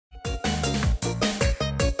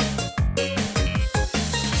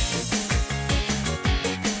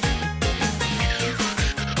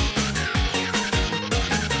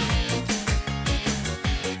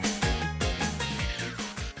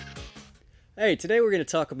Hey, today we're going to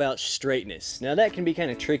talk about straightness. Now that can be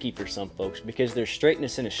kind of tricky for some folks because there's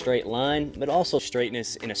straightness in a straight line, but also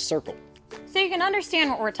straightness in a circle. So you can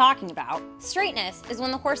understand what we're talking about. Straightness is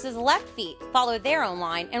when the horse's left feet follow their own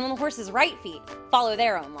line and when the horse's right feet follow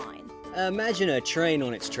their own line. Imagine a train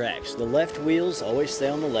on its tracks. The left wheels always stay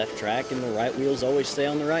on the left track and the right wheels always stay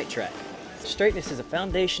on the right track. Straightness is a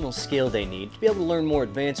foundational skill they need to be able to learn more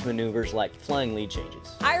advanced maneuvers like flying lead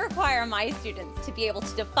changes. I require my students to be able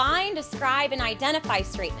to define, describe, and identify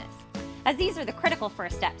straightness, as these are the critical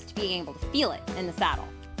first steps to being able to feel it in the saddle.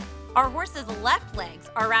 Our horse's left legs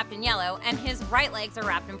are wrapped in yellow and his right legs are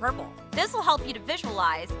wrapped in purple. This will help you to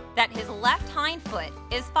visualize that his left hind foot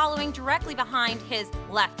is following directly behind his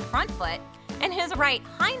left front foot and his right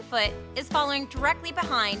hind foot is following directly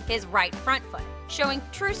behind his right front foot, showing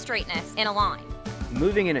true straightness in a line.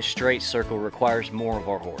 Moving in a straight circle requires more of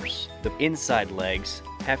our horse. The inside legs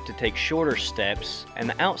have to take shorter steps and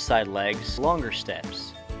the outside legs longer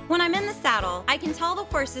steps. When I'm in the saddle, I can tell the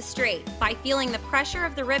horse is straight by feeling the pressure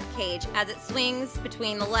of the rib cage as it swings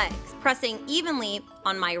between the legs, pressing evenly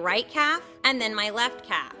on my right calf and then my left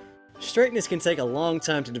calf. Straightness can take a long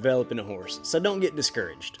time to develop in a horse, so don't get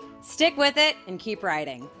discouraged. Stick with it and keep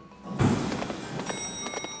riding.